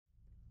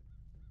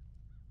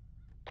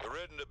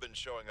shouldn't have been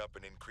showing up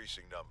in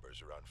increasing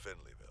numbers around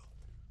Finleyville,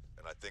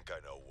 and I think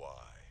I know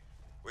why.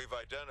 We've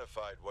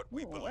identified what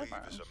we believe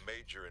is a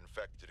major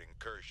infected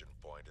incursion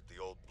point at the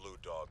old Blue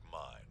Dog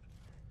mine.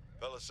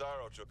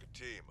 Belisaro took a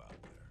team out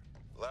there.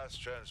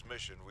 Last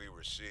transmission we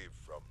received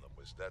from them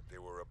was that they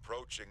were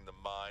approaching the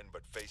mine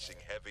but facing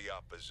heavy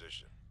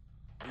opposition.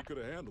 We could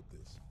have handled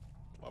this.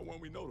 Why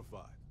weren't we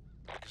notified?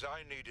 Because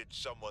I needed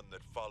someone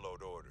that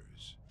followed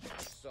orders.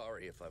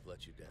 Sorry if I've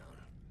let you down.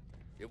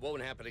 It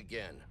won't happen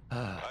again.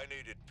 I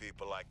needed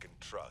people I can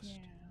trust.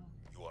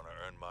 Yeah. You want to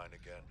earn mine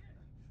again?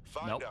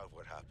 Find out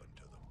what happened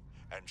to them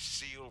and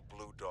seal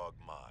Blue Dog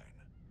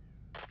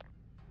mine.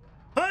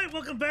 Hi,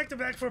 welcome back to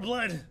Back 4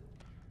 Blood.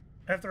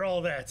 After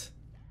all that.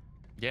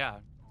 Yeah.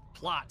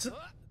 Plot.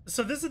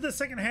 So this is the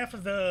second half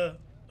of the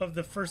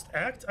first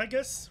act, I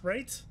guess,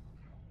 right?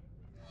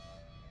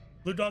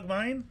 Blue Dog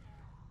Mine?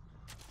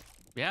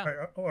 Yeah.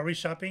 Are we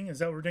shopping? Is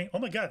that what we're doing? Oh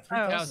my god,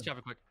 3,000. Yeah, let's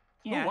shopping quick.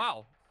 Yeah. Oh,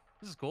 wow.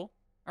 This is cool.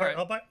 All right,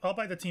 I'll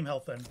buy the team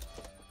health then.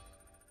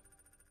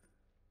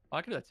 Oh,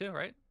 I can do that too,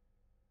 right?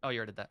 Oh, you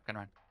already did that. Kind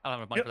of. I don't have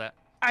enough money for that.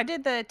 I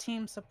did the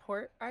team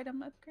support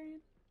item upgrade.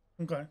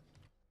 Okay.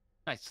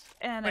 Nice.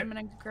 And I'm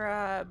gonna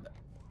grab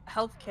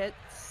health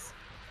kits.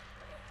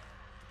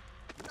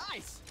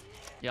 Nice.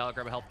 Yeah, I'll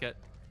grab a health kit,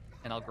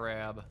 and I'll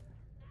grab.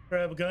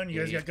 Grab a gun.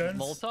 You guys got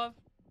guns? Molotov.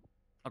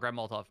 I'll grab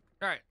Molotov.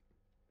 All right.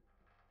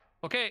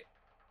 Okay.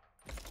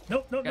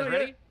 Nope, You guys not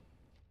ready? yet.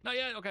 Not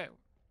yet. Okay.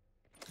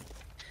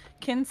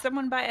 Can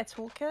someone buy a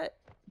toolkit?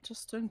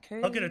 Just in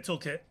case. I'll get a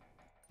toolkit.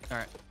 All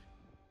right.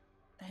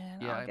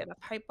 And Yeah, I'll get a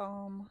pipe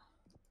bomb.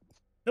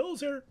 Bill's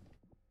here.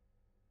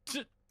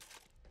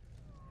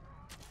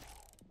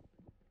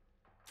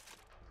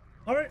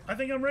 All right, I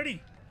think I'm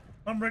ready.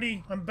 I'm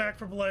ready. I'm back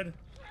for blood.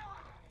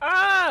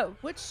 Oh,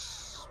 which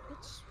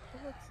bullets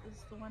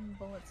is the one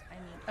bullets I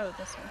need? Oh,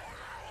 this one.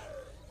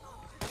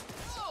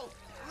 Oh,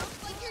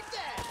 looks like you're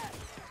dead.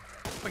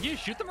 But you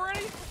shoot them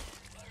already?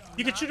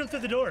 You can shoot him through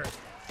the door.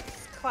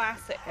 It's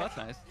classic. Oh, that's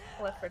nice.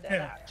 Left 4 Dead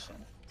Yeah. action.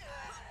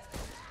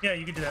 Yeah,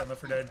 you can do that in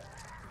Left 4 Dead.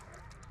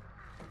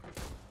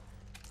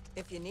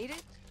 If you need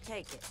it,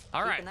 take it.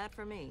 All right. Keeping that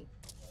for me.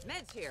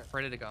 Med's here.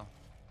 Ready to go.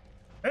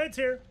 Ed's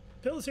here.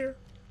 Bill's here.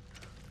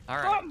 All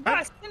Oh, right. I'm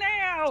busting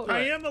out! I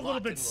am a little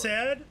Locked bit and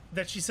sad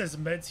that she says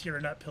meds here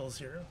and not pills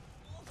here.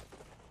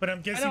 But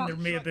I'm guessing don't- there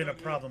may have been a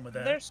problem with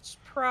that. There's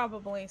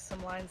probably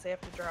some lines they have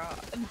to draw.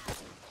 And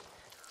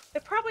they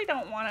probably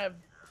don't want to,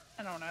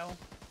 I don't know,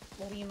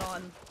 lean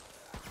on.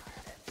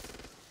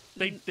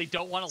 They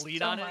don't want to lead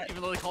So on much. it,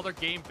 even though they call their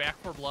game Back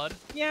 4 Blood.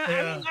 Yeah,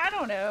 Yeah. I mean, I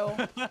don't know.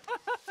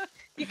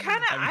 You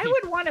kind of, I I mean-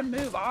 would want to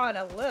move on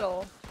a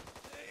little.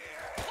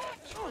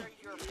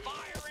 You're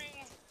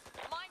firing.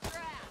 Mind your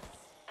ass.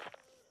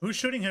 Who's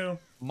shooting who?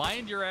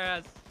 Mind your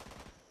ass.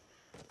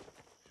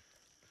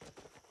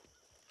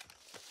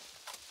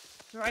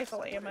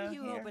 Rifle ammo What are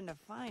you here. hoping to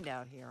find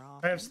out here, I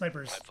Officer? have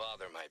snipers. My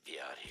father might be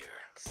out here.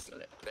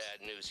 Excellent.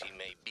 Bad news he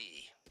may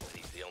be, but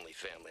he's the only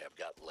family I've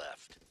got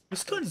left.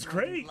 This gun's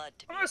great. Blood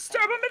to be I'm gonna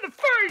stab him in the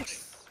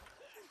face!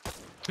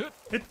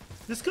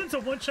 This gun's a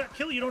one-shot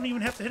kill. You don't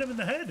even have to hit him in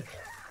the head.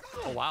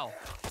 Oh, wow.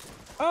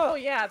 Oh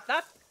yeah,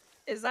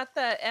 is that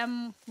the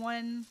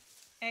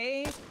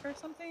M1A or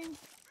something?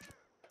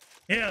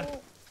 Yeah,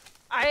 Oh,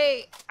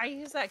 I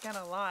use that gun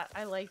a lot.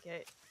 I like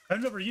it.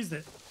 I've never used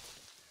it.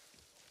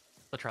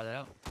 Let's try that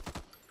out.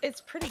 It's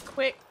pretty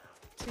quick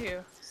too,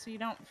 so you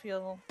don't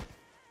feel.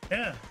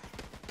 Yeah.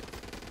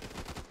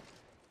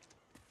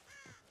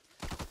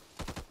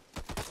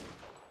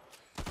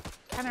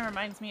 Kind of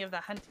reminds me of the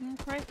hunting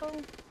rifle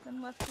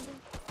in Left 4 Dead.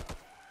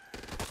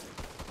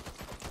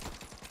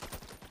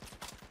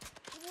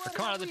 They're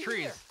coming out of the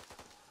trees.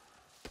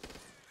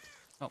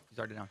 Oh, he's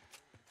already down.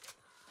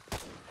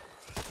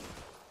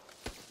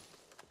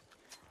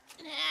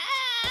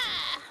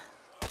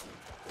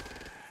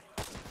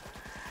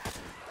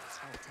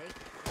 I'll take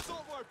it.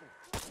 Assault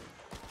rifle.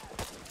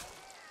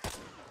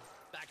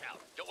 Back out.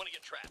 Don't want to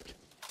get trapped.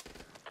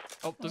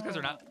 Oh, those guys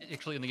are not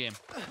actually in the game.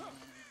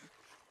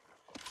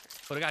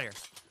 What do I got here?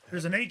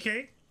 There's an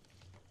AK.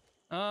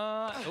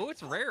 Oh,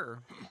 it's rare.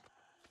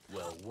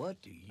 Well, what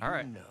do you All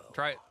right, know?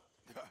 try it.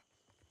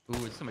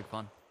 Ooh, it's gonna be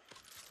fun.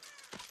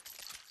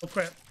 Oh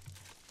crap.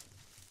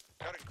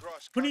 Cutting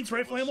cross Who needs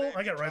country rifle will ammo? save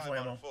I got you rifle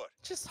time on ammo. foot.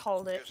 Just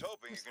hold it. Here's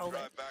hoping Just you can hold it.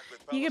 drive back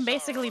with You can Belisaro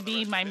basically and the be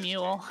rest my of his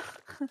mule.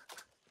 team.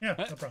 Yeah,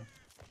 no problem.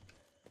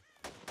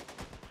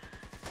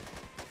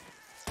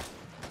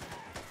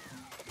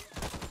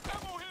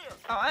 Ammo here.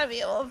 Oh, I'd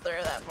be able to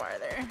throw that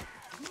farther. Going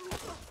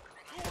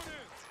in.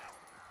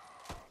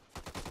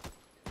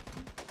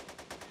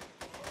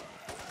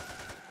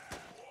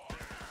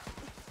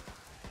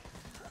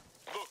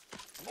 Look,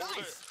 over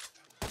Nice.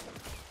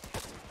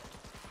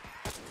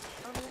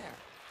 Over there.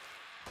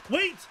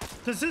 Wait,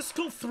 does this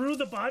go through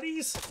the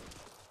bodies?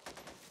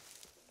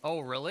 Oh,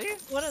 really?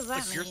 What does that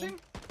Like mean? piercing?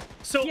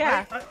 So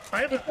Yeah.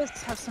 I have It a, does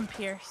have some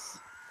pierce.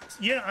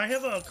 yeah, I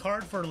have a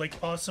card for like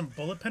awesome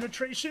bullet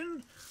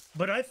penetration,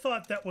 but I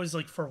thought that was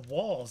like for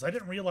walls. I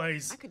didn't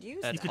realize I could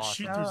use That's you could that.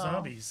 awesome. shoot through Oh.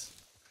 zombies.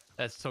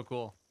 That's so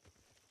cool.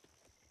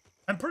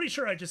 I'm pretty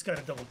sure I just got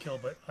a double kill,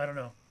 but I don't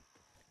know.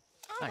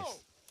 Nice.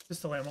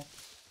 Pistol ammo.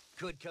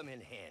 Could come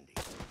in handy.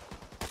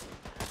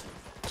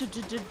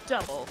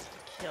 Double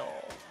kill.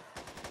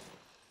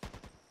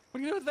 What are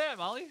you doing with that,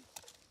 Molly?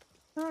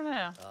 I don't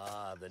know.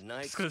 Ah, the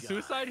night Is it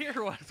suicide here,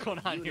 or what's going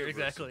on here Universe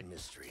exactly? of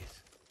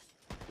mysteries.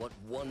 What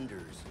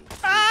wonders and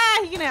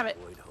Ah, you can have it.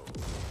 void hold.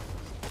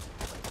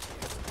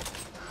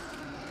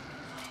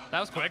 That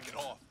was quick. Get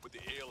off with the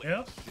alien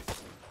Yep. shit.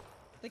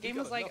 The game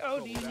was like, oh,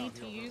 do you need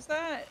to use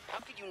that? How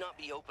could you not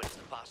be open to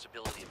the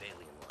possibility of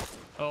alien life?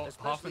 Oh,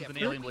 Especially Hoffman's an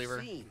after alien what we've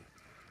believer. seen.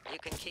 You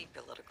can keep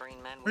your little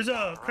green men. There's We've a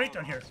got our crate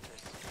own down here.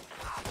 monsters.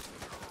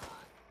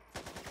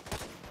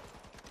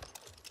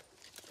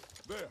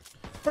 There.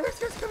 Where are these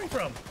guys coming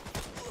from?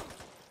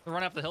 They're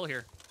running up the hill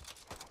here.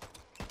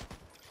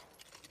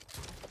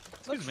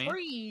 Excuse me.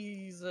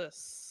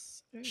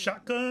 Jesus. Ooh.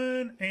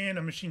 Shotgun and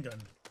a machine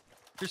gun.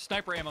 There's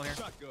sniper ammo here.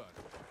 Shotgun.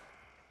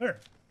 There.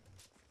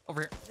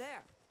 Over here.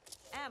 There.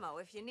 Ammo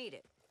if you need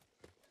it.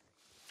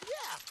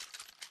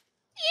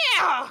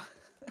 Yeah!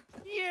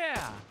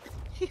 Yeah.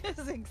 He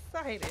is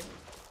excited.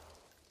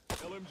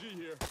 LMG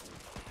here.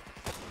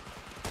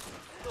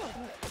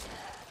 Oops.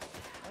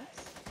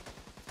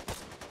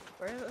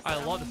 Where is this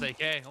I love this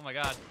LMG? AK. Oh my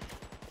god.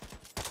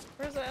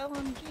 Where's the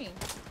LMG?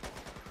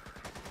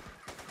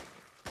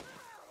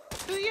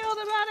 Who yelled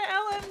about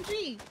an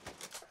LMG?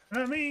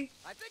 Not me.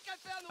 I think I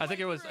found the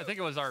I think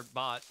it was our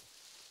bot.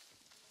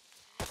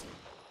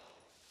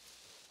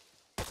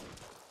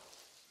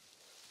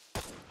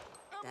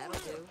 That'll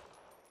do.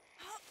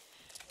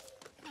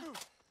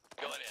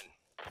 Going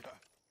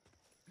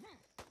in.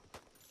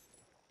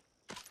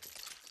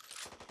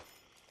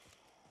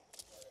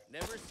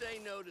 Never say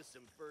no to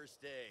some first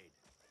aid.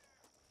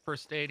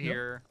 First aid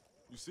here.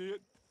 You see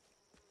it?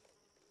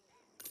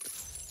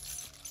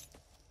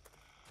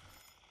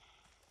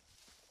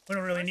 We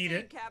don't really First need aid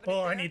it. cabinet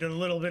Well, I there. need a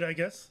little bit, I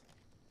guess.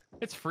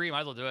 It's free.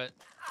 Might as well do it.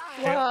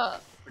 Well,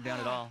 We're down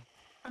at all.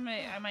 I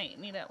might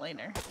need it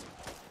later.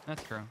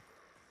 That's true.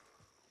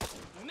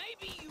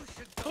 Maybe you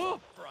should go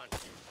up front.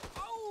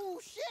 Oh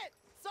shit!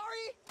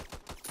 Sorry.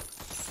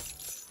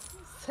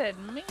 Said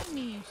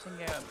maybe you should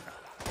go up front.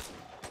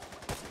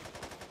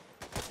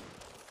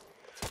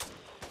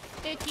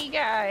 Icky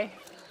guy.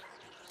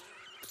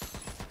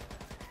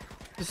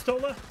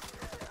 Pistola?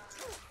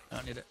 I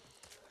don't need it.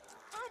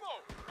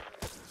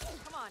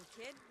 Come on,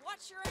 kid.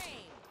 Watch your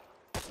aim.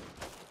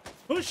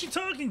 Who's she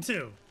talking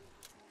to?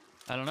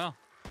 I don't know.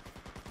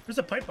 There's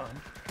a pipe bomb.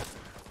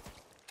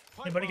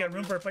 Anybody got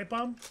room for a pipe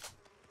bomb?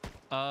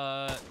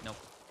 No.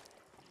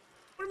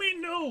 What do you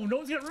mean no? No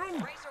one's got room.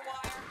 Razor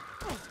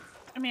wire.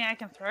 I mean, I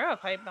can throw a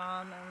pipe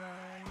bomb and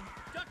then.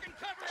 Duck and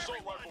cover Assault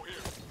everyone. rifle here.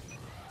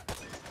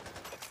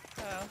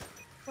 Oh.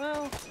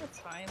 Well, that's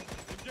fine.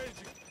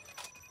 Engaging.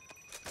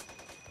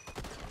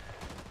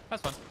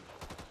 That's fun.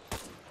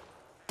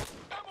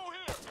 Ammo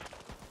here.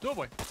 Oh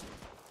boy.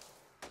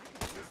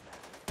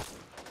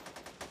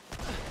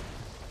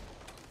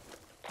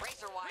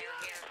 Razor wire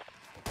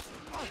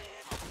here.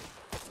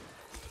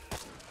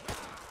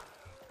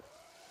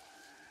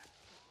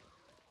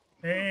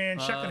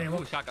 And shotgun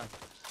ammo. Ooh, shotgun.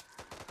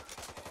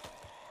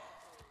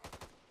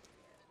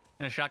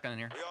 And a shotgun in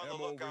here. Be on the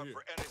Ammo over lookout here.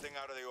 for anything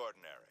out of the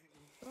ordinary.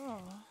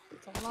 Oh,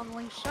 it's a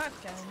lovely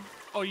shotgun.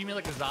 Oh, you mean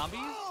like the zombies?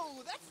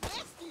 Oh, that's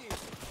nasty.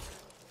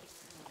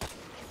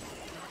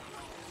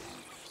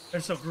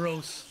 They're so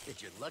gross.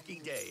 It's your lucky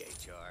day,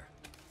 HR.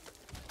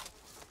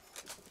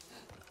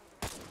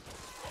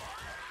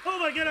 Oh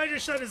my god, I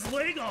just shot his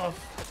leg off.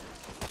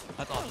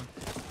 That's awesome.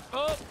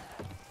 Oh!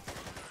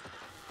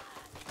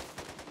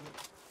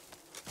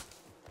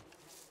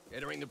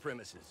 Entering the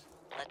premises.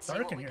 Let's see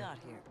Dark what in we here. got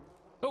here.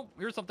 Oh,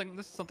 here's something.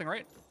 This is something,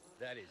 right?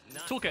 That is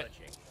not Toolkit.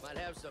 touching. Might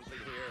have something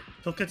here.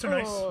 Toolkits are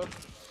nice. Oh,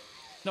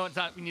 No, it's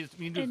not. We need to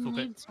do it this toolkit.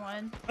 needs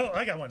one. Oh,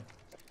 I got one.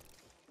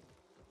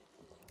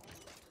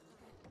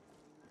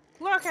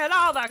 Look at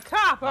all the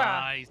copper!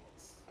 Nice.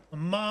 A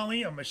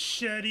molly, a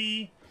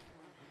machete,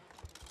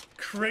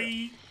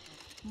 crate.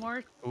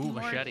 More, Ooh, more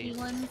machete.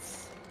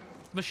 healings.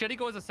 Machete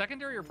go as a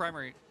secondary or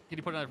primary? Can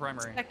you put it on a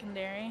primary?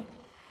 Secondary.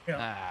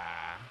 Yeah.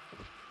 Ah.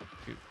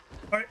 Shoot.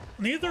 All right.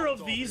 Neither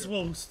of these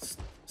will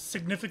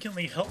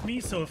significantly help me.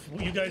 So if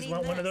you guys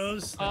want one of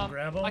those, then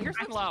grab them. I hear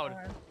something loud.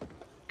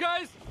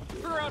 Guys,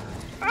 turn around.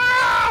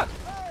 Ah!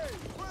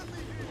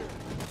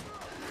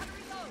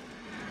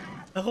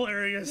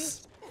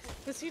 Hilarious.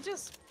 Was he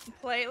just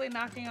politely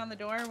knocking on the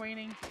door,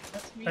 waiting to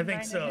be I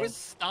think invited so. He in? was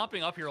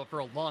stomping up here for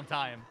a long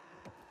time.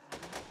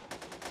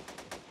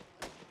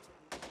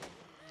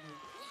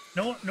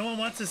 No one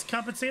wants this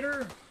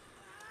compensator.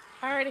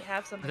 I already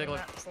have something. Let me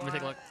take a in look. that Let me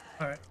take a look.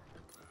 slot. All right.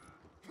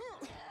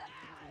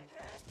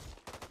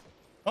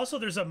 Also,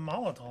 there's a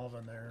Molotov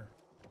in there.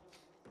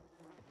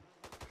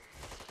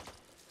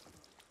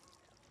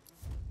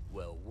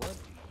 Well, what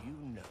do you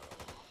know?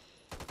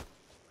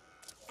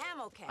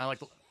 Ammo cache. I like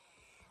the.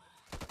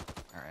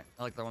 All right,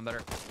 I like that one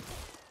better.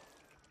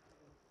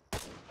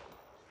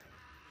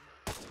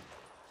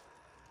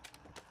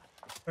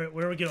 All right,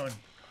 where are we going?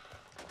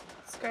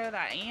 Let's go to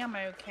that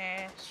ammo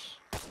cache.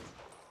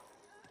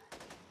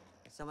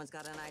 Someone's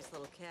got a nice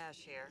little cache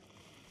here.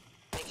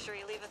 Make sure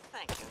you leave a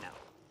thank you note.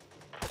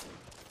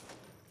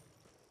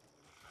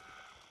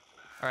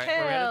 All right, where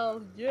we headed?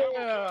 Hell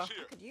yeah! I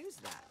could use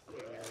that.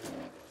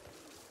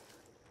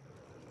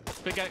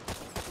 Big guy.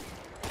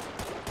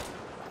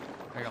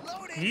 There you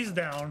go. He's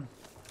down.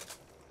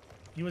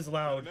 He was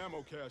loud. An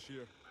ammo cache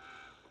here.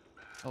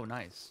 Oh,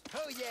 nice.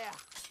 Oh yeah.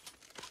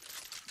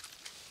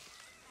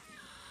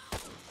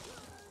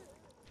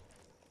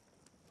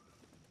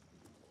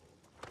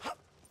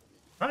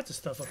 Lots of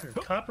stuff up here.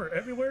 Copper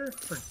everywhere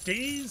for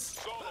days.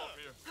 It's all up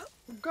here.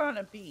 We're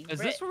gonna be Is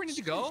rich. this where we need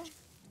to go?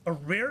 A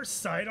rare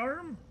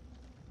sidearm.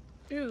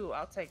 Ooh,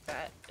 I'll take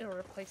that. It'll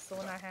replace the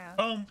one I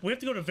have. We have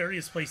to go to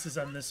various places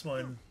on this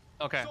one.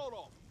 Okay. Sold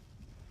off.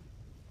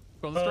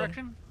 Go this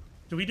direction?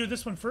 Do we do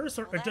this one first,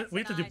 or Well, that's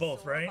we have to an do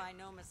both, eyesore right? by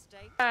no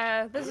mistake.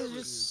 This is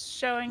just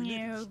showing We need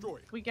to you destroy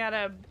it. we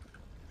gotta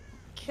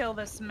kill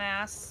this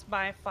mass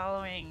by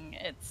following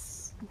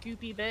its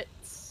goopy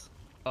bits.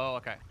 Oh,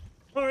 okay.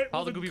 All right,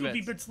 Follow well, the the goopy goopy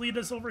bits. bits lead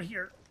us over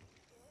here.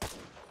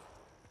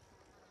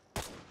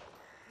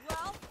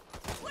 Well,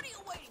 what are you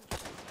waiting for?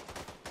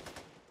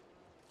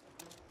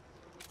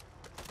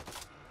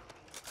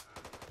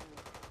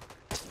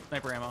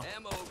 Sniper ammo.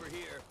 Ammo over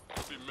here.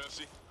 It'll be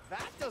messy.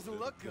 That doesn't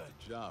look good. Get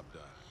the job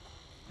done.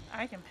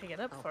 I can pick it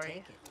up I'll for you.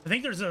 take it. I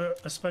think there's a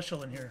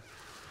special in here.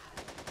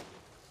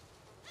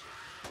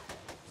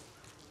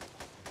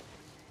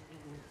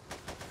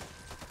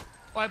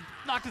 Oh, I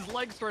knocked his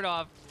leg straight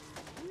off.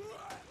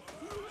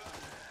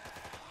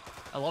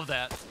 I love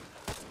that.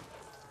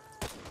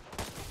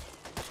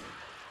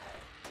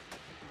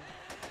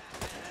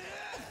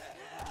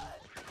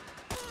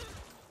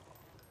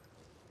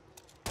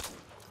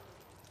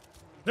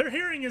 Their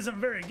hearing isn't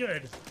very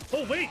good.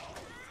 Oh, wait.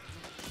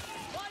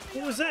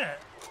 What was that?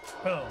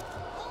 Oh.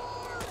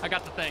 I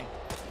got the thing.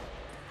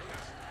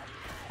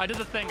 I did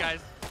the thing, guys.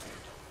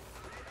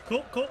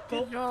 Cool, cool,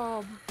 cool. Good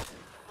job.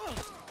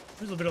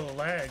 There's a bit of a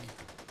lag.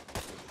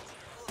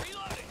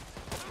 Reloading.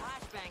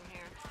 Flashbang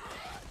here.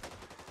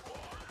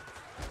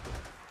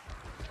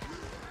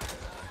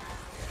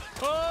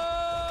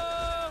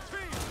 Oh!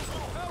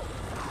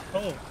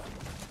 Oh.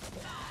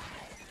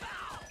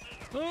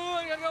 Oh,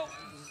 I gotta go.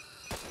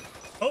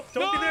 Oh,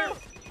 don't be there.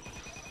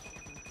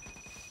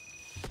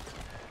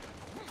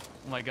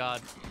 Oh my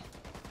god.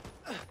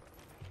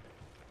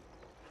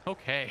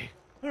 Okay.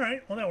 All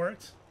right, well, that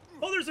worked.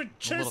 Oh, there's a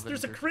chest. bit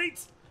There's a injured. crate.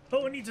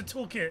 Oh, it needs a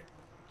toolkit.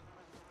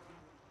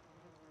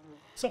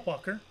 Sup,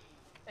 Walker?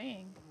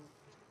 Dang.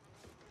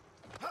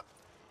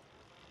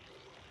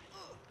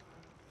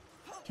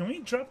 Can we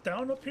drop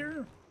down up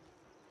here?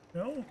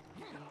 No?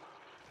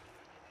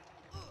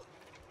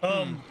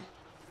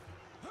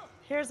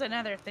 Here's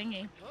another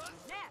thingy.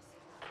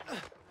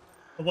 Nest.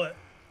 What?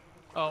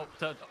 Oh,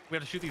 we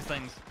have to shoot these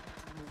things.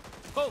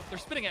 Oh, they're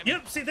spitting at me.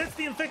 Yep, see, that's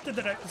the infected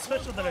the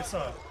special that I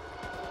saw.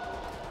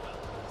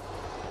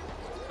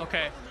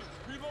 Okay.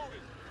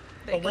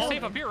 They Oh, We're well,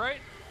 safe up here, right?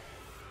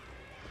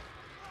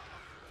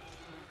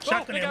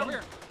 Shotgun oh, big guy ammo. over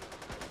here.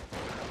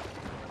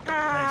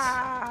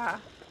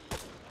 Ah!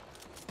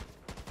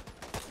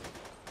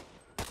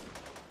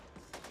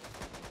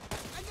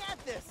 I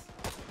got this.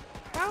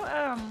 How,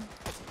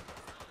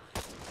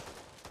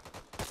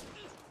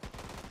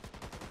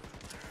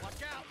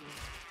 Watch out.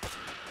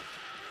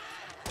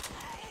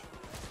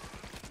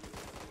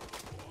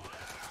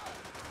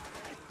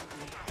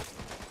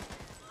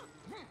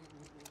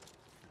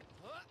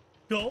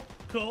 Cool,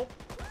 cool.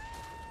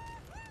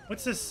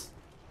 What's this?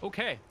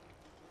 Okay.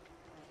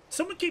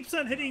 Someone keeps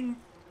on hitting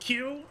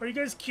Q. Are you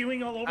guys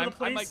queuing all over the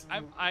place? I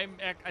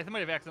might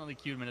have accidentally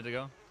queued a minute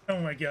ago. Oh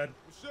my god.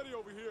 Machete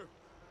over here.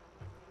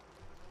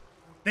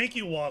 Thank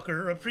you,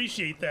 Walker.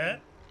 Appreciate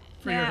that.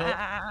 For your help.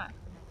 yeah.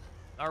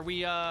 Are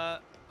we, oh,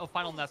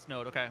 final nest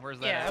node. Okay, where's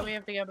that? Yeah, at? we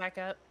have to go back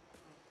up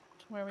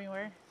to where we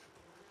were.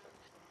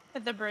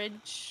 At the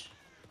bridge.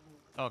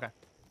 Oh, okay.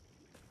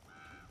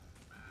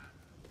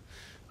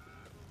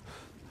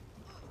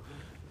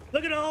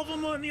 Look at all of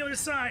them on the other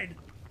side.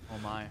 Oh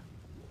my.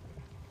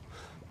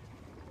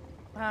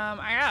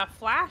 I got a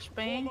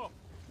flashbang. Form up.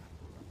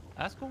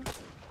 That's cool.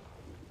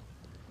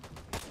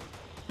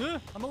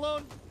 I'm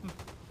alone.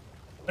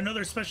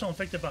 Another special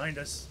infected behind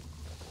us.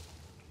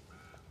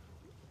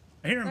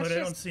 I hear him, but I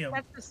don't see him.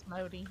 That's the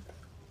Smody.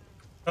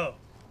 Oh.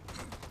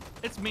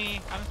 It's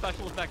me. I'm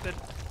special affected.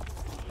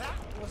 That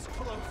was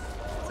close.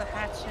 It's a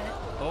hatchet.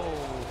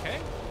 Okay.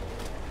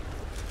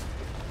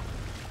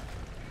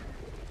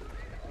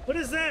 What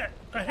is that?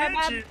 A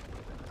hatchet?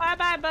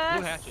 Bye-bye, bus.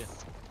 Blue hatchet.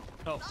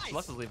 Oh,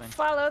 Celeste is leaving.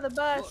 Follow the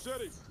bus.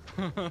 Machete.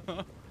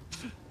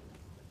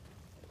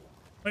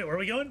 Wait, where are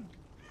we going?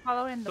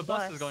 Following The the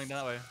bus is going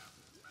that way.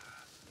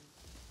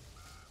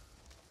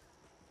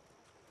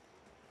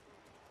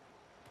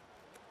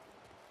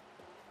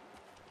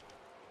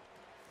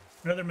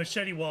 Another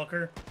machete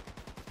walker.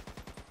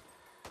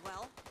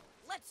 Well,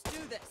 let's do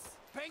this.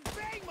 Bang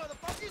bang,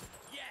 motherfuckers.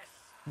 Yes.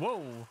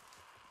 Whoa.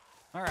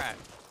 All right.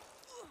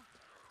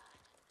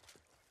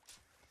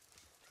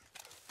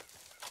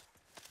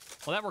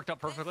 Well, that worked out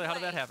perfectly. How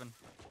did that happen?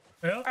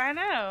 Yeah. I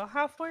know.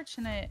 How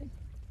fortunate.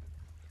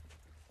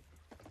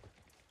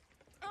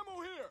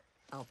 Ammo here.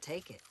 I'll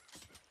take it.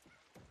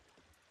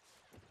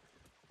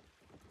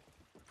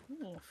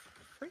 Ooh,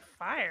 free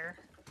fire.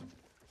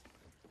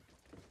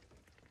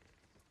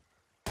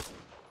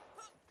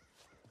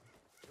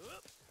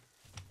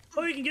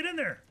 Oh, you can get in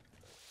there.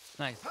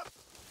 Nice.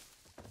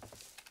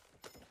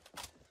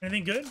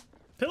 Anything good?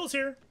 Pills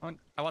here.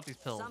 I want these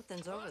pills.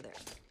 Something's over there.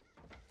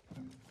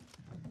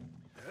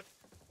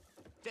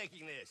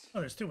 Taking this. Oh,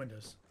 there's 2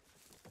 windows.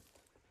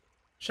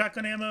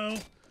 Shotgun ammo.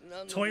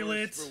 None the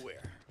Toilets. worse for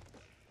wear.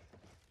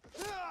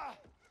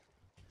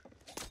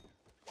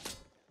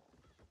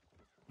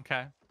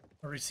 Okay.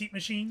 A receipt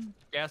machine.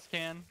 Gas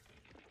can.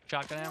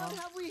 Shotgun ammo. What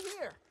have we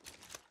here?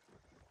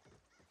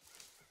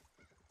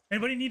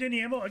 Anybody need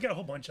any ammo? I got a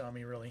whole bunch on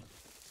me, really.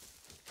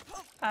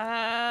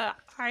 I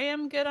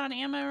am good on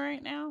ammo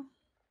right now.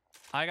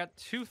 I got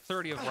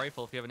 230 of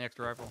rifle if you have an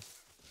extra rifle.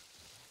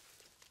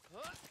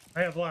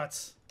 I have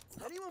lots.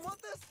 Anyone want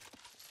this?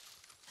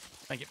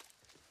 Thank you.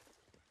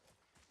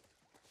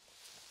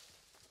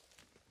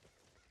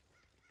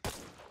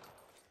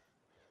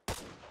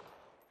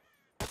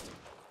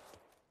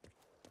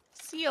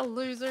 See ya,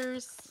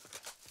 losers.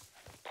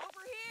 Over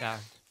here. Yeah.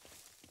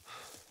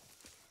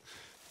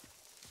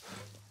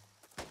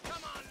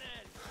 Come on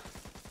then.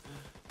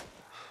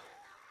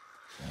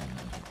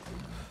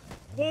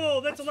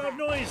 Whoa, that's a loud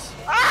noise.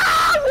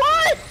 Ah!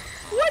 What?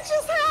 What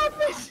just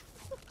happened?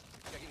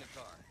 Checking the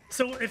car.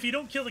 So if you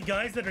don't kill the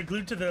guys that are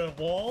glued to the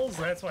walls,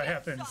 that's what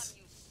happens.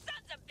 You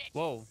sons of bitch.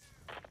 Whoa.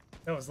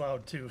 That was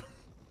loud too.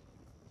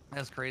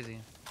 That's crazy.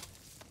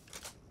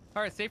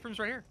 All right, safe room's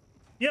right here.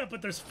 Yeah,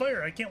 but there's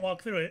fire. I can't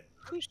walk through it.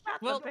 Who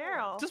shot Well, the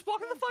barrel? just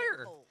walk in the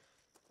fire.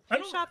 I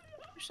Who don't.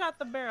 shot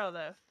the barrel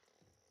though?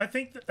 I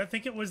think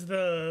it was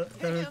the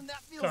Damn,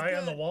 that feels guy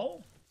on the good.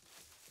 wall.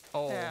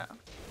 Oh. Yeah.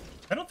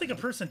 I don't think a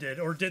person did,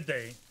 or did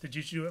they? Did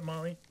you do it,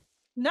 Molly?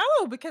 No,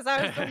 because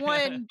I was the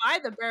one by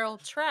the barrel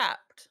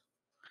trapped.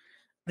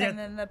 Yeah, And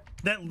then the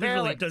that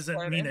barrel literally doesn't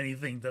mean exploded.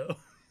 anything, though.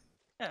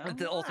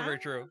 That's also very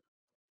true.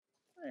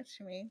 What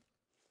you mean?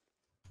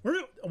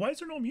 Why is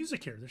there no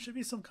music here? There should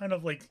be some kind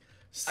of like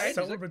I had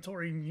music.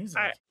 celebratory music.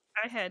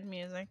 I had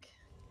music.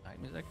 Night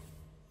music.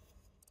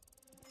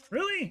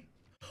 Really?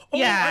 Oh,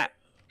 Yeah.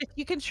 If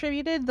you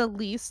contributed the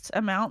least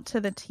amount to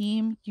the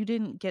team, you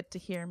didn't get to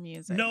hear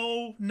music.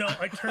 No,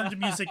 I turned the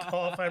music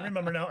off. I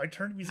remember now. I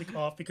turned music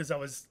off because I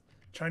was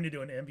trying to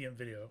do an ambient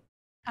video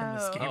in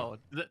this Oh. game.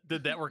 Oh,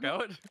 did that work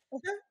out?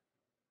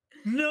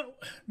 No.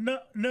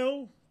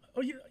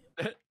 Oh, yeah,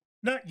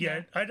 not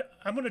yet.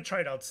 I'm gonna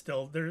try it out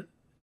still.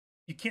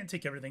 You can't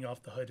take everything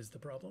off the HUD is the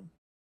problem.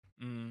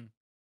 Mm.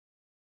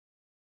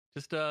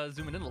 Just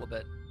zoom it in a little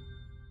bit.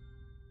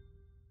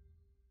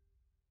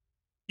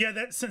 Yeah,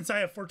 that since I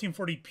have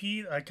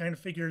 1440p, I kind of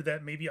figured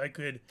that maybe I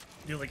could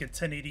do like a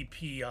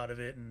 1080p out of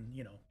it, and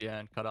Yeah,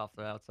 and cut off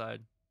the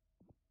outside.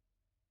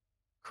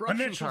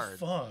 Corruption unnatural card.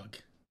 fog.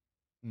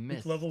 Miss.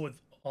 Peak level with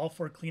all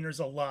 4 cleaners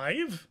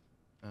alive.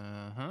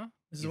 Uh-huh.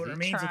 This is what Easy.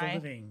 remains of the Try.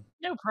 living.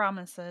 No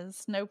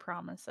promises. No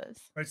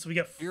promises. All right, so we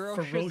got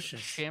ferocious.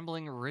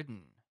 Shambling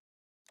ridden.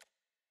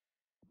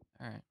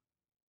 All right.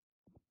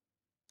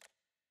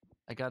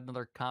 I got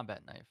another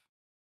combat knife.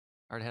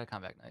 I already had a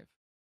combat knife.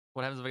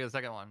 What happens if I get a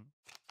second one?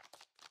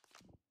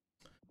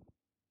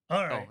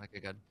 All right, Oh, okay,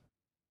 good.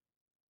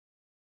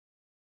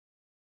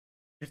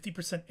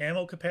 50%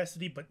 ammo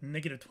capacity, but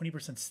negative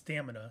 20%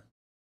 stamina.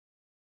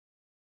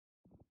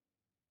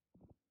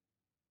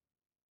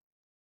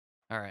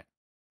 All right.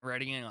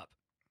 Readying up.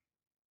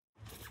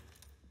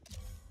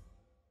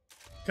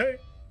 Okay.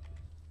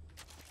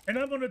 And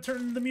I'm gonna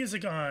turn the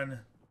music on.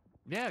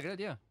 Yeah, good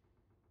idea.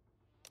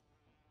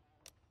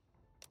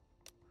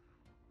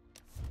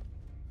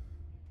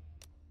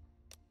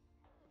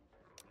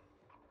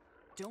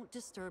 Don't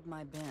disturb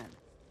my Ben.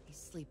 He's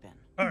sleeping.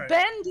 All right.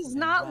 Ben does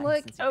not Right,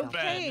 look since you got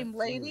okay, Ben.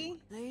 lady.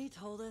 They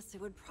told us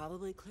it would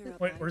probably clear up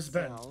Wait, by where's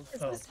Ben? itself.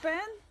 Is Oh. this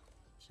Ben?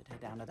 Should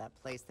head down to that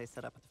place they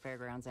set up at the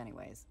fairgrounds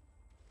anyways.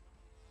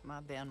 My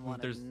Ben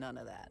wanted There's- none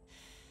of that.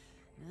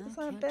 No, Is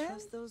that can't Ben?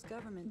 trust those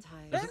government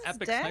ties. There's an Ben's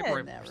epic dead. sniper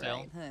rifle That for sale.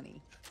 right,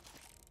 honey.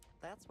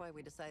 That's why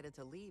we decided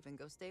to leave and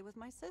go stay with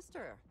my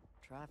sister.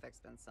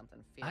 Traffic's been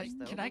something fierce,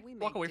 though. Can but I we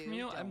walk make away do, from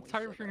you? don't I'm we,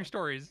 tired of hearing your sugar?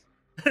 stories.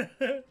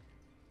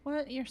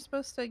 What? You're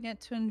supposed to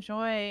get to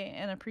enjoy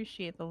and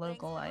appreciate the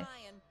local life.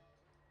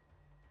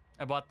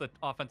 I bought the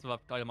offensive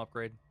item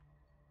upgrade.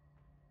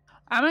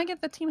 I'm gonna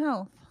get the team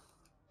health.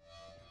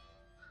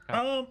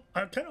 I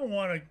kind of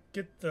want to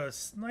get the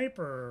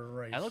sniper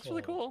rifle. That looks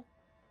really cool.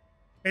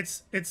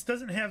 It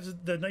doesn't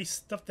have the nice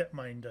stuff that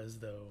mine does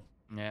though.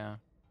 Yeah.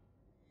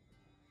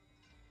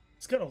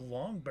 It's got a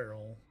long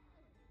barrel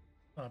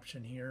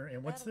option here,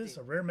 and what's That'll this?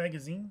 do. A rare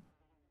magazine?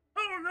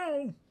 Oh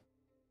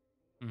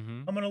no!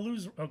 Mm-hmm. I'm gonna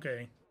lose.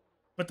 Okay,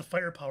 but the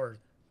firepower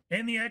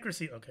and the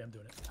accuracy. Okay, I'm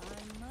doing it.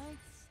 I might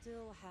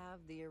still have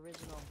the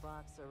original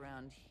box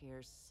around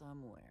here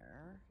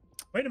somewhere.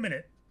 Wait a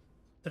minute.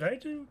 Did I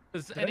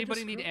Does did I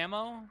anybody just need screw-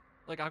 ammo?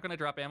 Like, how can I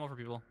drop ammo for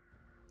people?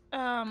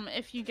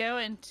 If you go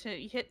into,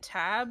 you hit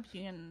tab,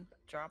 you can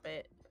drop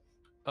it.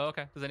 Oh,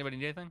 okay. Does anybody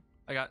need anything?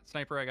 I got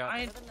sniper. I got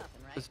Better than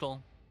nothing, right?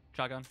 pistol,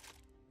 shotgun.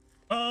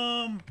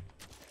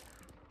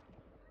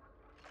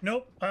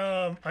 Nope.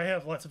 I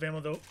have lots of ammo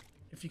though.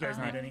 If you guys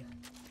need any.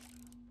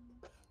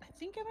 I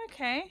think I'm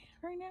okay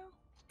right now.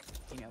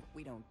 You know,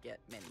 we don't get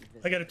many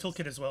visitors. I got a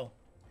toolkit as well.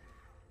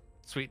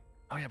 Sweet.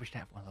 Oh yeah, we should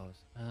have one of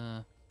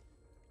those.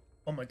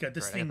 Oh my god,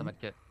 this right, thing. I got the med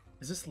kit.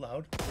 Is this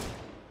loud?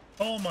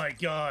 Oh my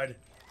god.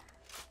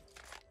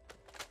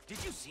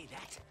 Did you see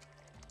that?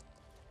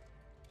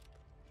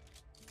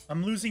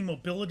 I'm losing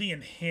mobility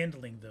and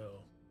handling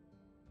though.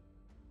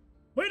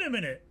 Wait a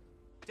minute.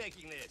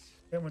 Taking this.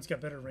 That one's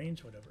got better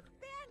range, whatever.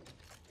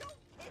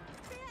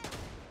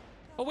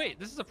 Oh wait,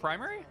 this is a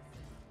primary?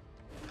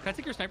 Can I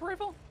take your sniper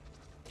rifle?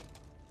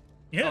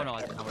 Yeah. Oh no,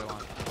 that's not what I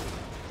want.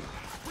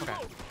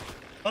 Okay.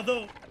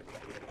 Although,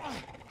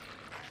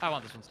 I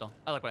want this one still.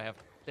 I like what I have.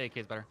 The AK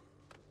is better.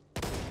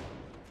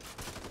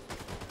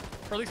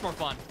 Or at least more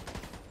fun.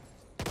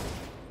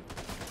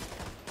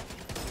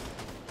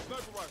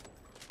 Sniper rifle.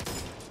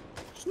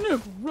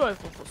 Sniper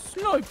rifle for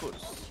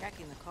snipers.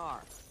 Checking the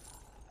car.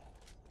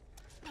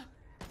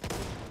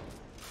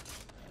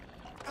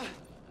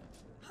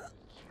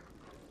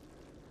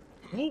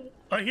 whoa,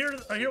 I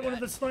hear one of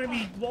the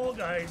slimy wall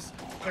guys.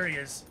 There he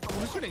is.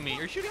 Who's shooting me?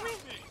 Are you shooting me?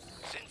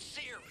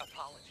 Sincere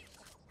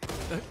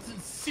apologies.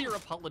 Sincere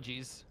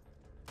apologies.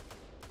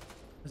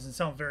 Doesn't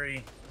sound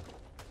very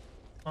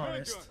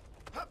honest.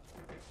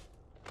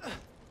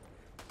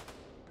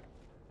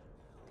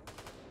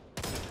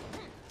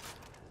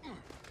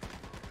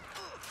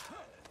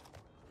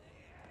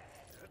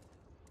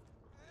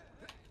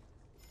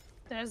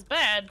 There's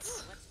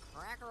beds. Let's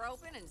crack her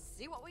open and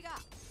see what we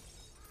got.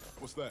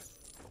 What's that?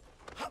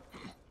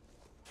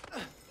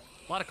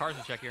 A lot of cars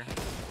to check here.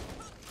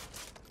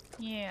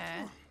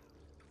 Yeah.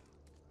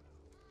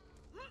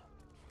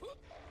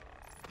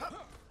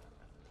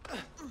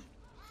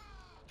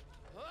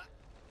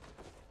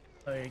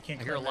 Oh, you can't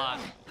I hear a climb lot.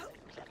 that.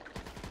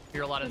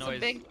 Hear a lot of It's a noise.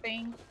 big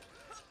thing.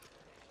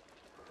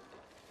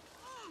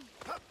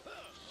 It's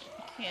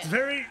Can't.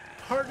 very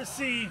hard to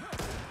see.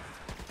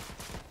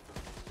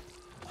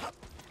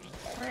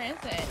 Where is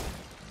it?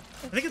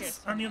 I think it's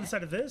on the other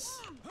side of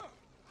this.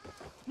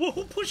 Whoa,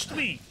 who pushed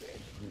me?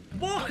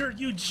 Walker,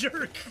 you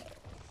jerk!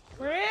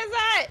 Where is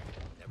it?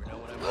 Never know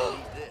when I'm gonna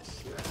need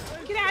this.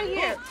 Get out of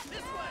here!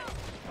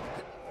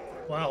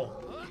 Wow.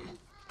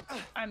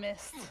 I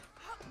missed.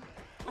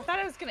 I thought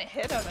I was gonna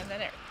hit him, and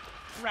then it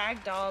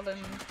ragdolled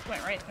and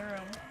went right through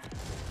him.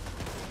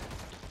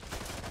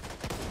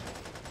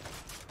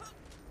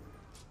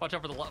 Watch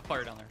out for the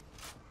fire down there.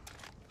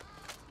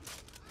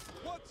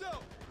 Watch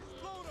out!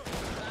 Load 'em.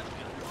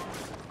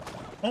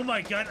 Oh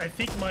my god, I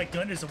think my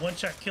gun is a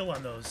one-shot kill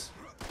on those.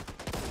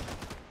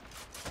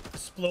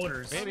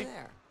 Exploders. Maybe.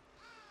 There.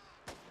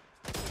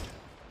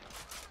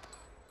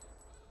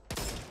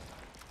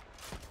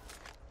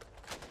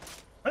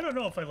 I don't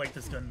know if I like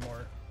this gun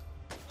more.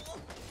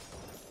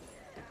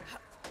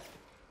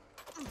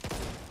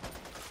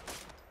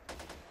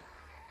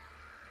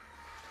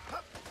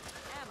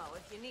 Ammo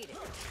if you need it.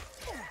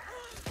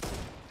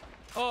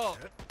 Oh,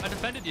 I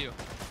defended you.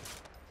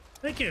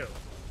 Thank you.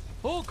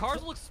 Oh,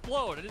 cars will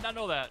explode. I did not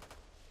know that.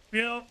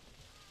 You know,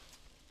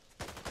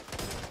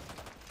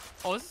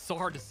 Oh, this is so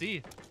hard to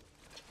see.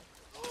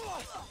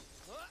 oh,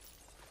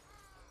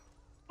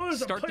 there's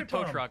a Start the pipe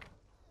tow bomb. truck.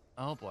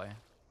 Oh boy.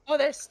 Oh,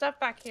 there's stuff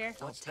back here.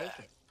 I'll take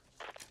it.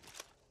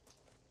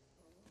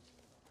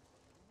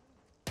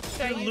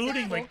 Should I You're use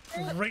looting that like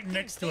toolkit? right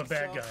next to a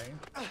bad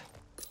guy.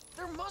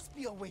 There must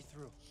be a way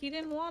through. He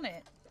didn't want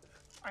it.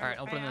 All right,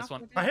 open this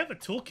one. I have a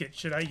toolkit.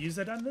 Should I use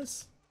it on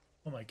this?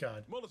 Oh my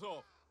god.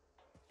 Molotov.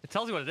 It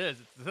tells you what it is.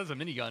 It says a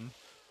minigun.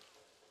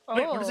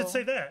 Wait, where does it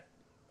say that?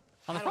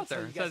 On the I front don't there.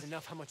 tell It you guys says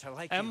enough how much I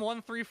like you. M134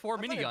 I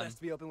find it minigun. best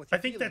to be open with I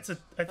your think that's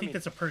feelings. I think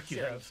that's a perk you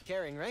sharing have. is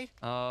caring, right?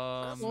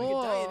 Um, We could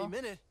die any Cool.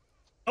 minute.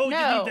 Oh,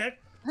 No. you need that?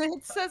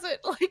 It says it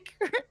like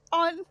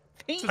on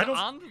paint it I says don't-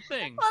 on the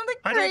thing. on the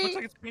I don't- It looks crate.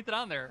 like it's painted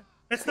on there.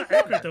 That's not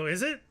accurate though,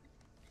 is it?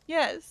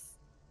 Yes.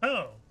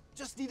 Oh,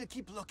 Just need to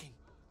keep looking.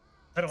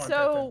 I don't want that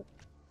then. So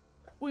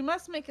we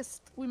must make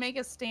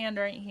a stand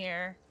right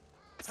here.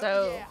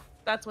 So yeah.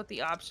 that's what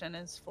the option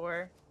is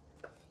for.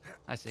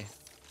 I see.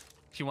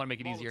 She want to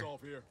make it easier.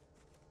 Molotov here.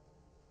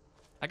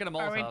 I got a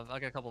Are we- Molotov. I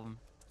got a couple of them.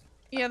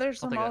 Yeah, there's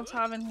I'll some take that.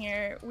 Molotov in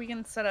here. We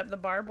can set up the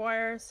barbed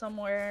wire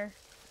somewhere.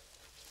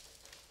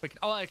 Wait,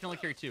 oh, I can only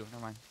carry two.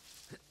 Never mind.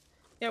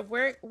 Yeah,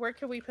 where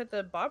could we put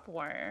the barbed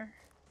wire?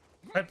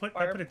 I put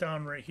it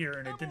down right here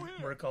and it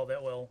didn't work all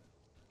that well.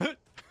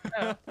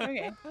 Oh,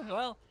 okay.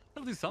 Well,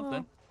 it'll do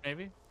something.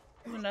 Maybe.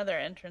 There's another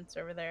entrance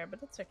over there, but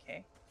it's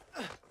okay.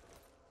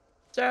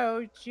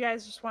 So, do you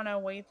guys just want to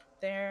wait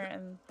there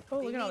and... Oh,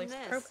 We look at all need these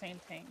this. propane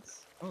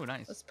tanks. Oh,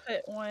 nice. Let's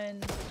put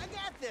one I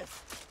got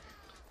this.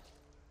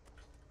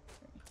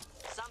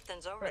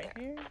 Something's over right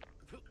there. here.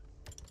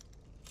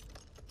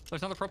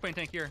 There's another propane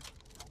tank here.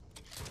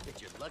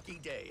 It's your lucky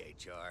day,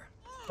 HR.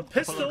 A Put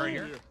pistol? it right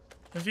here.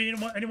 If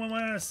anyone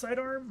want a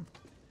sidearm?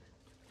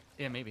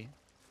 Yeah, maybe.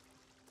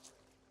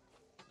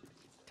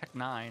 Tech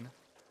 9.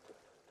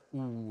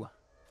 Ooh.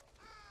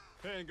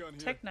 Handgun here.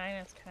 Tech 9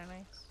 is kind of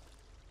nice.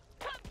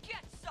 Come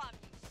get some,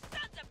 you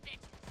sons of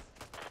bitches!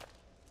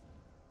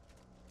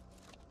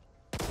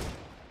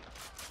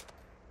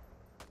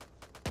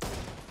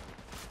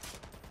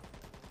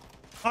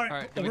 All right,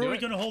 Alright, did we where do are we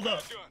it? gonna hold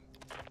up? Gun.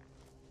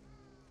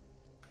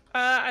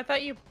 I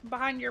thought you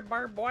behind your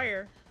barbed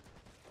wire.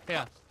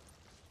 Yeah.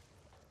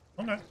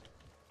 Okay.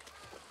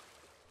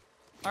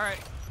 All right.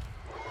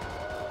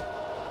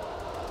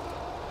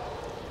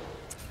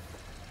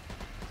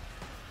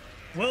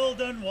 Well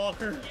done,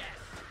 Walker.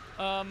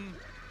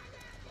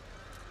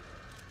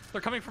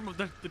 They're coming from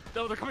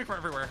oh, they're coming from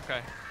everywhere.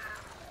 Okay.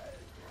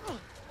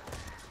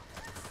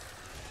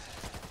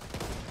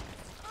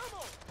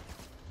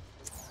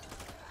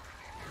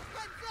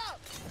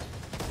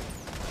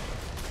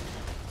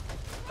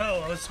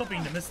 Oh, I was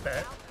hoping to miss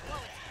that.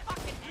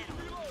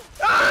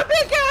 Ah,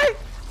 big guy!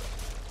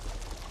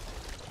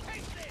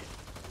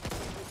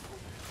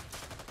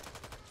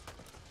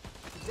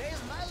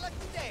 Today's my lucky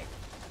day.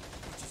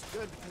 Which is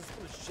good because it's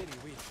been a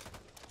shitty week.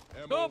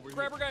 Ammo Oh, over here.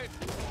 grabber guy.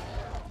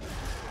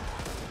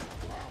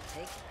 I'll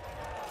take it.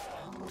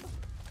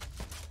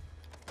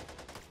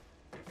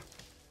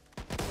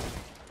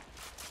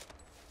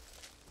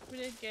 We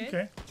did good.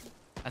 Okay.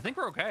 I think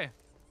we're okay.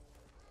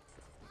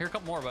 Here, a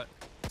couple more, but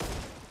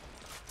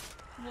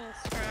Little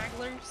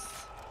stragglers.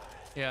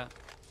 yeah.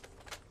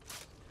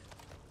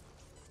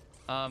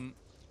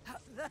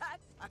 That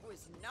I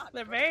was not.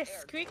 They're very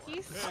prepared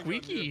for.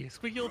 squeaky.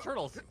 Squeaky little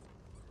turtles.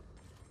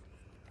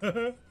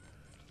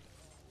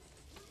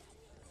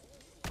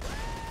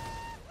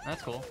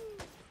 That's cool.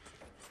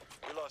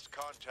 We lost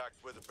contact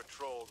with a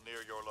patrol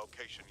near your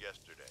location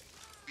yesterday.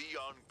 Be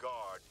on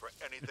guard for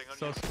anything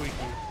So unusual. squeaky.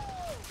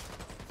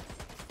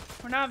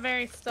 We're not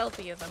very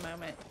stealthy at the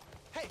moment.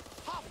 Hey,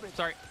 Hoffman!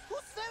 Sorry. Whose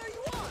set are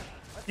you on?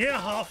 Yeah,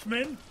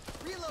 Hoffman.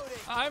 Reloading!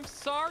 I'm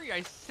sorry.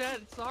 I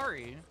said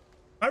sorry.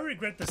 I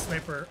regret the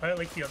sniper. I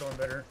like the other one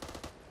better.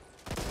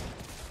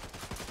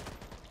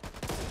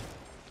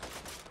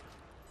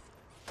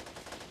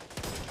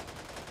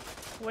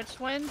 Which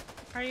one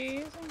are you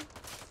using?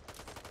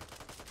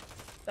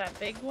 That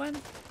big one?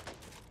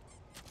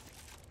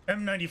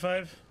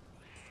 M95.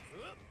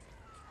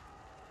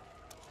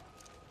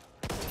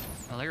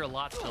 Oh, they're a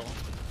lot still.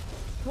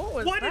 What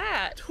was What?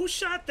 that? Who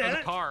shot That was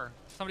that? a car.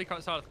 Somebody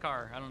saw it at the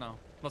car. I don't know.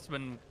 Must have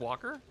been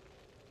Walker.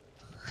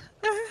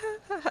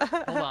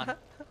 Hold on.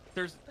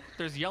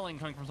 There's yelling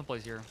coming from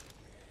someplace here.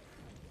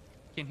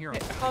 Can't hear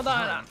them. Hold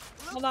on.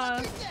 Hold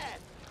on.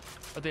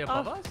 Are they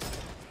above us?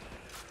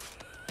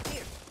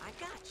 Here, I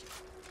got you.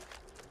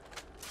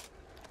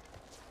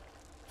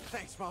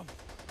 Thanks, Mom.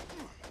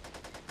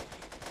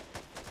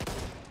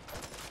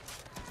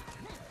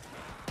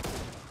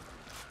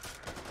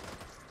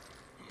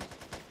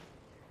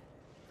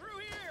 Through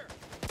here!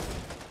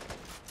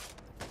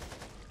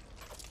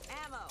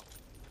 Ammo.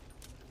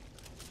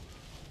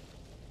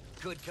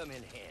 Could come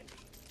in handy.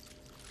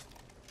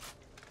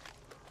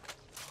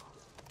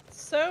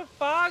 So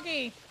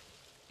foggy.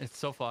 It's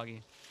so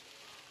foggy.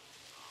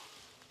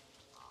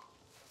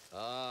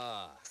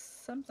 Ah,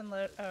 Something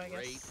load. Oh, I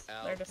great guess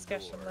their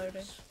discussion loaded.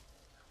 outdoors.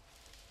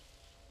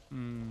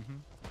 Mm-hmm.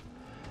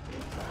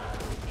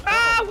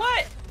 Ah,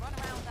 what? Run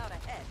around without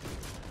a head.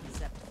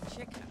 Except the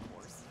chicken, of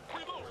course.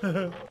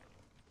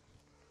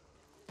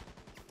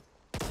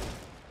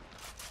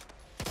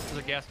 There's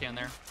a gas can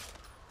there.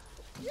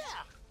 Yeah!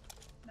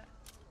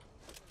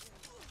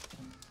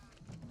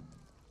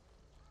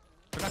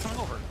 They're not coming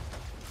over.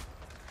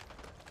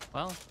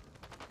 Well,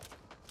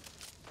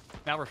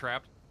 now we're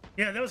trapped.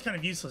 Yeah, that was kind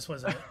of useless,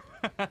 wasn't it?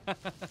 But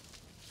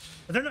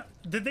they're not.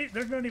 Did they?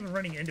 They're not even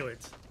running into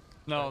it.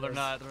 No, they're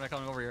not. They're not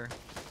coming over here.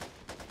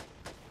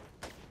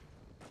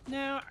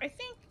 No, I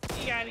think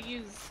you gotta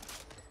use.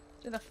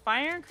 Do the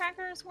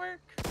firecrackers work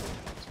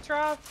to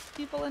draw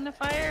people into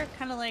fire?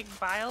 Kind of like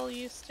bile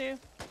used to.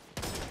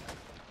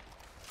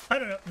 I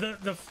don't know.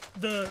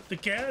 The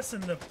gas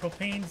and the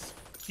propanes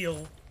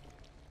feel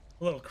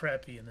a little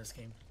crappy in this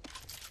game.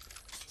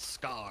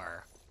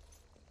 Scar.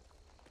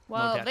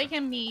 Well, gotcha. they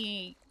can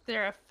be.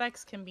 Their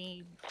effects can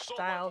be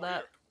dialed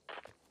up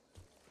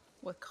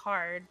with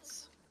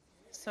cards,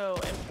 so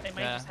they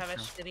might Yeah, just have a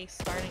true. shitty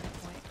starting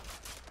point.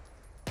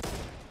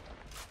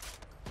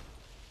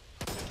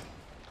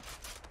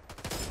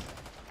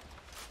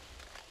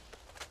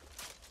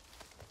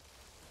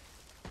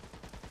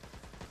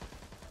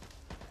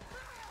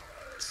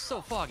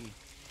 So foggy.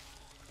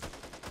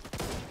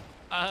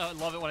 I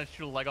love it when I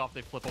shoot a leg off,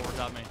 they flip over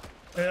top me.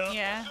 Yeah.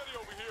 Yeah.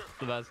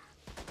 The best.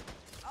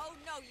 Oh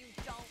no, you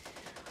don't.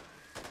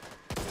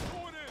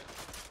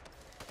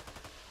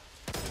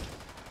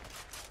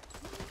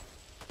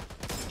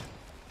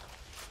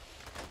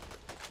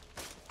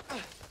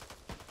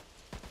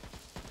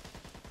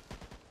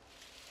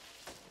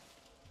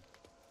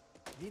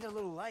 Need a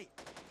little light.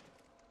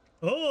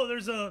 Oh,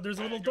 there's a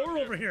little door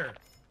over here.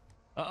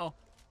 Uh-oh.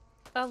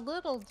 A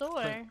little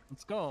door.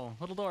 Let's go.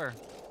 Little door.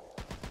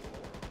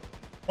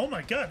 Oh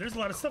my God, there's a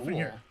lot of stuff in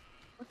here. Cool.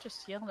 What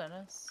just yelled at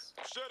us?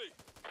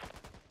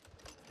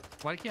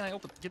 Why can't I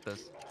get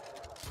this?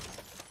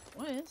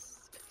 What is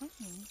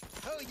coming?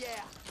 Oh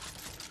yeah.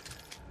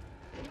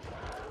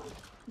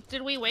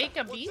 Did we wake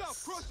a Watch beast? out,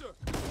 Crusher!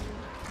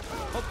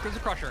 Oh, there's a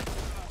crusher.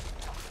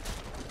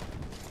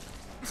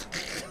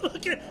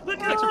 look at Thanks for the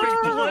paying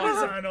attention, blood is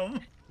Walker. on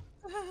him.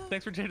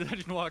 Thanks for taking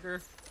attention,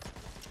 Walker.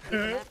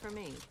 Even that for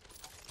me.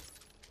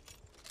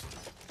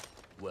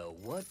 Well,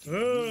 what?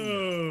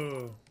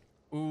 Oh.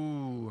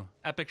 Ooh,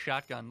 epic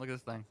shotgun. Look at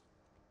this thing.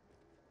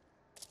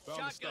 Found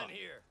the Shotgun stuff.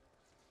 here.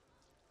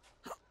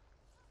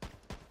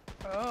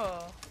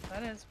 Oh,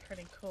 that is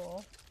pretty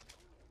cool.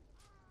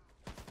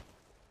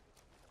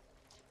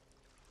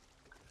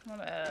 I'm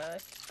gonna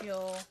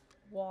heal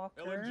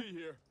Walker. LMG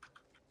here.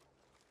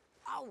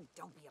 Oh,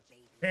 don't be a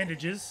baby.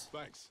 Bandages.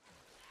 Thanks.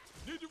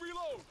 Need to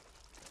reload.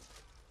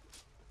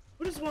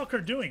 What is Walker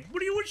doing?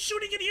 What are you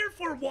shooting in here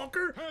for,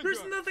 Walker? There's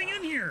Handgun. nothing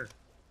in here.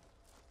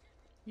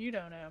 You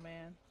don't know,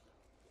 man.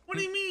 What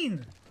do you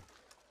mean?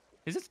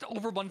 Is this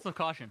overabundance of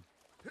caution?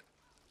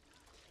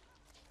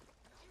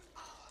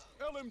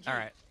 LMG. All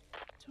right.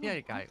 Do Yeah, I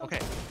you got it. want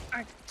Okay.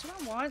 those- do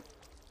I want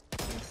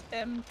this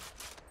M?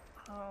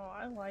 Oh,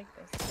 I like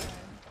this gun,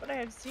 but I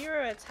have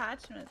 0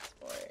 attachments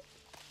for it.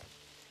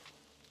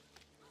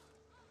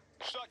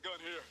 Shotgun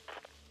here.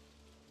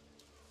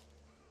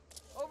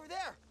 Over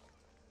there.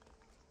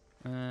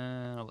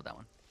 What about that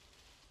one?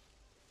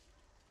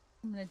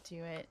 I'm gonna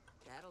do it.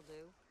 That'll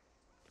do.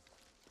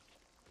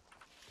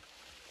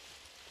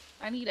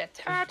 I need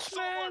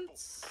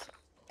attachments.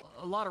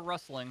 A lot of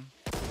rustling.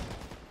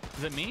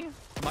 Is it me?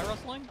 Am I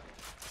rustling?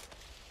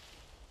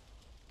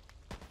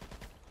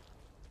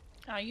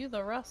 Are you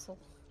the Russell?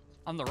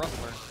 I'm the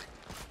rustler.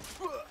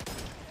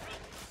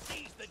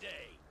 Seize the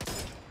day.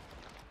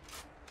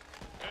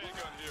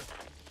 Handgun here.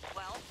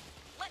 Well,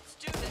 let's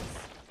do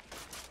this.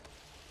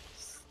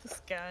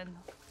 This gun.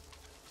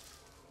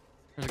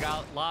 There's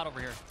a lot over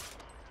here.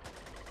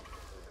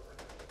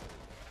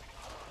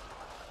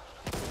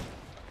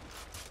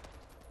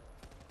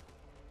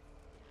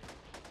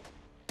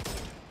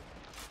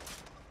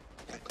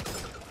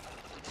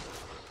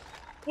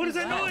 What is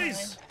that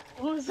noise?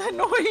 What was that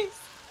noise?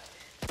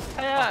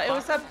 It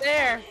was up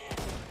there.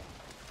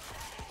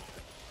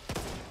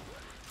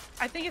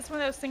 I think it's one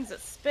of those things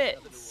that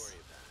spits.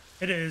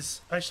 It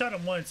is. I shot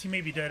him once. He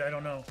may be dead. I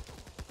don't know.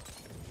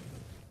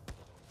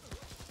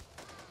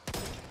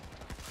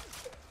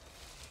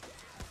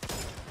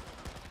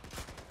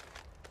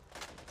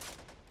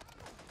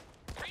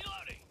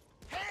 Reloading.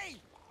 Hey.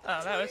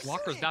 Oh, that was.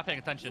 Walker's not paying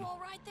attention. You all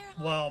right there?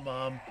 Wow,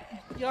 Mom.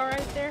 You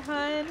alright there,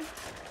 hun?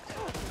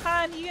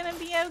 Hun, you gonna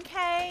be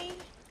okay?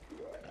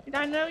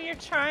 I know you're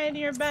trying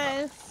your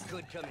best.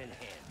 Could come in handy.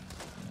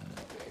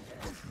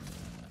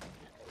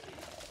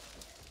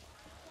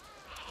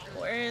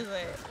 Where is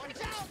it?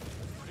 Watch out.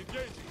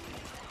 Engaging.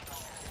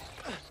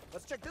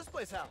 Let's check this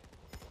place out.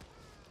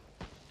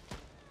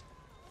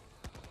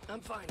 I'm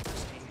fine,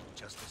 Christine.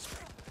 Just this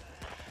way.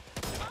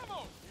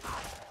 Ammo.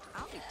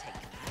 I'll be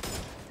taking that.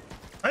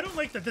 I don't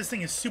like that this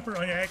thing is super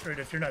inaccurate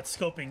if you're not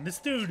scoping. This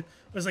dude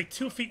was like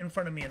 2 feet in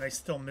front of me and I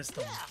still missed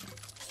him.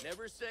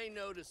 Never say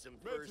no to some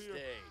Meds first here.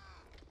 aid.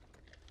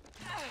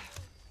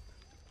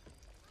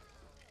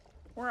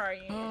 Where are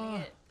you,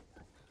 idiot?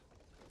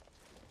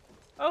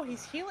 Oh,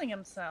 he's healing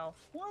himself.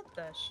 What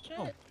the shit?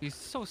 Oh, he's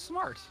so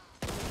smart.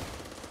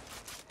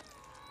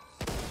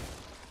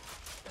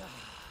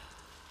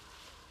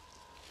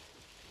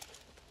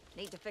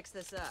 Need to fix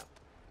this up.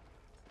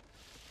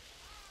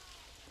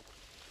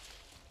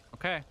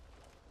 Okay.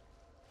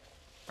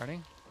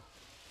 Ready?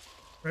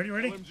 Ready,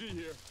 ready? LMG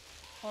here.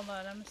 Hold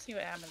on, I'm gonna see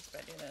what happens if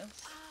I do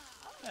this.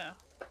 Oh.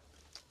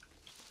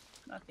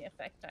 Not the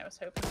effect I was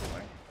hoping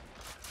for.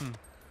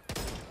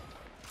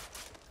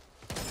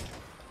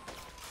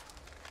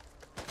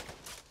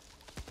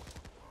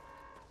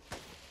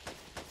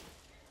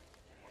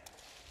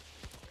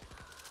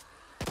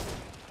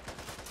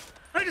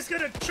 I just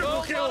got a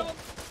triple kill.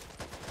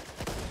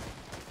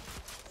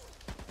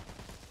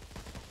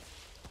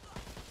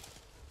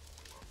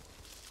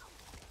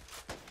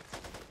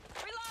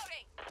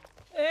 Reloading!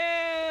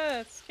 Yeah,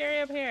 it's scary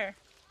up here.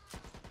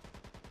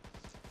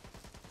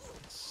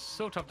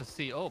 So tough to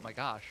see. Oh my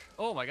gosh.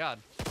 Oh my god.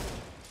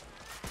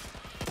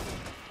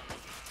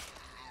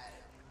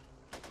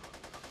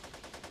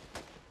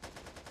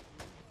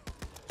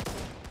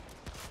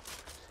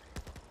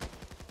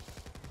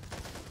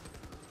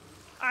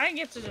 I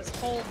get to just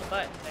hold the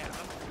button down.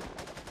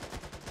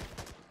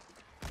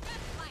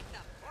 Just like the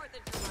 4th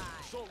of July.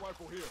 Assault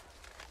rifle here.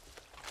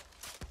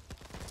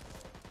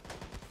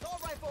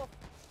 Assault rifle.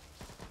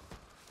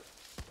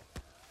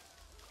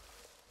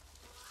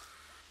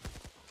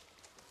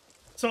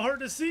 So hard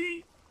to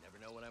see. Never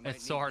know when I might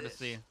It's so need hard this. to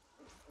see.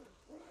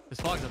 This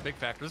fog's a big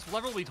factor. This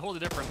level will be totally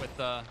different with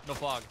no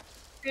fog.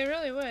 It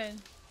really would.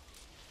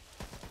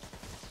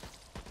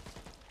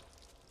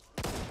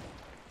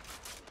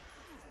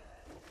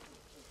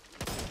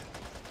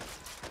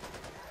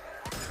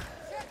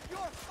 Check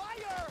your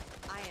fire.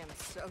 I am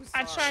so sorry.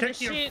 I tried to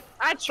Check your shoot.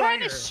 I tried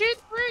to fire. shoot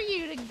through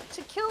you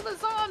to kill the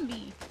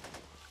zombie.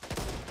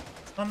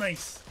 Oh,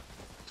 nice.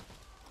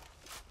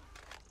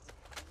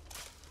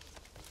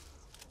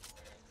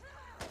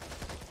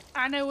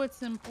 I know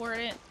what's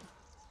important.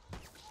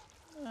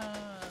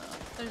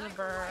 There's a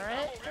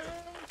Barrett.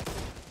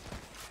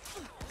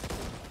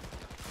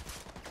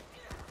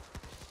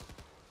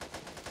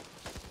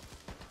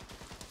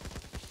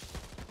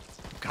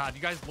 God,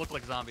 you guys look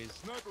like zombies.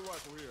 Sniper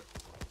rifle here.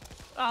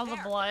 All the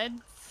blood.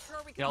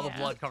 Sure we Yeah, all the can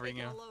blood covering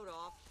take you. a load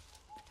off.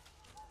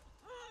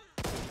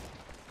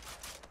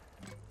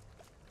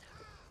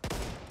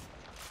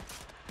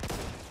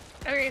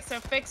 Okay, so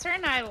Fixer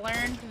and I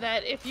learned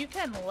that if you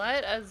can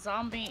let a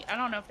zombie, I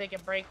don't know if they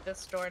can break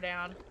this door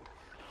down,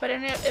 but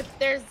if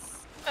there's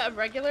a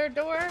regular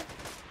door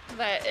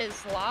that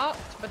is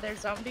locked, but there's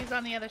zombies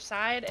on the other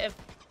side, if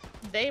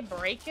they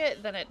break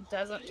it, then it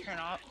doesn't turn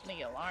off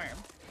the alarm.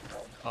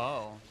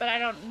 Oh. But I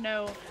don't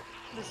know if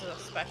this is a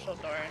special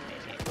door,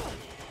 maybe.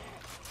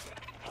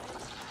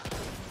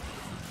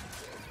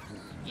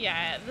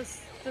 Yeah,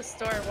 this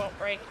door won't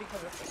break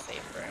because it's a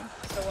safe room,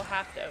 so we'll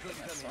have to open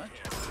this one.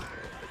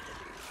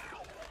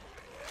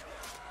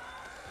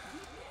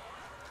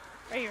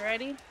 Are you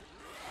ready?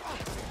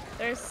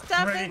 There's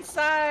stuff Ready.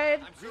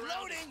 inside. I'm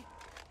reloading.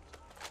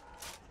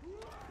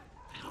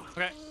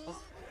 Okay.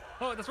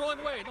 Oh, that's rolling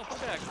away. No, put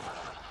it back.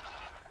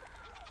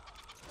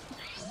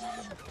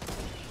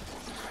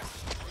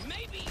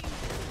 Maybe you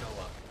should go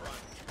up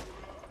front.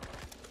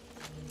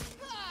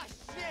 Ah,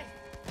 shit!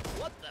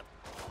 What the?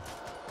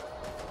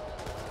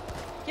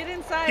 Get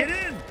inside. Get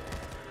in!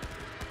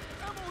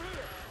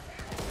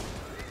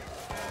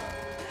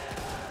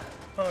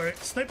 Alright,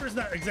 sniper's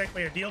not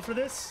exactly ideal for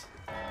this.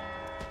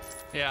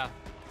 Yeah.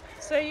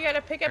 So you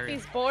gotta pick up Area.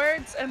 these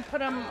boards and put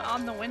them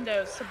on the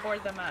windows to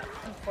board them up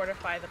and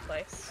fortify the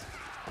place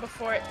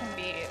before it can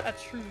be a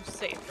true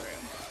safe room.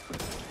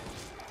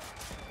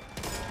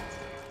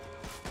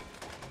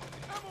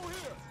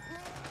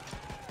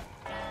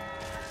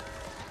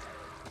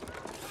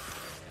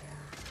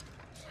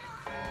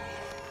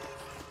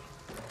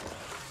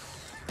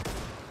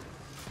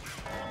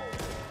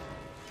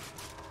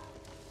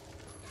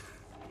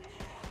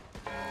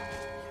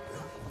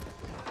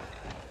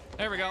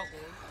 There we go.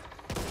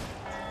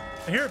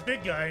 I hear a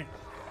big guy.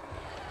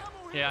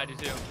 Yeah, I do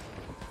too.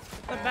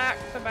 The back,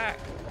 the back.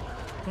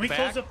 Can we Back?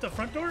 close up the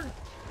front door?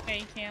 Yeah,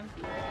 you can.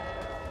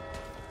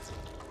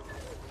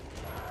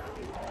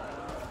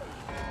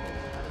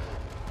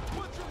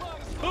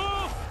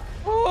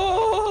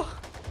 Oh!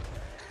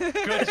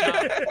 Good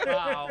job.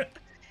 Wow.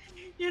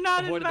 You're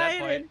not Avoided that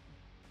invited.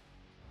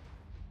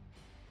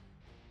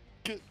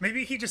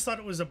 Maybe he just thought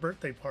it was a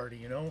birthday party,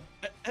 you know?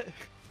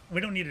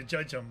 We don't need to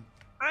judge him.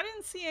 I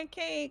didn't see a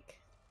cake.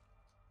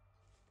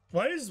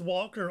 Why does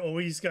Walker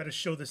always got to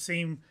show the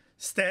same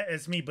stat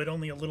as me, but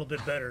only a little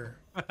bit better?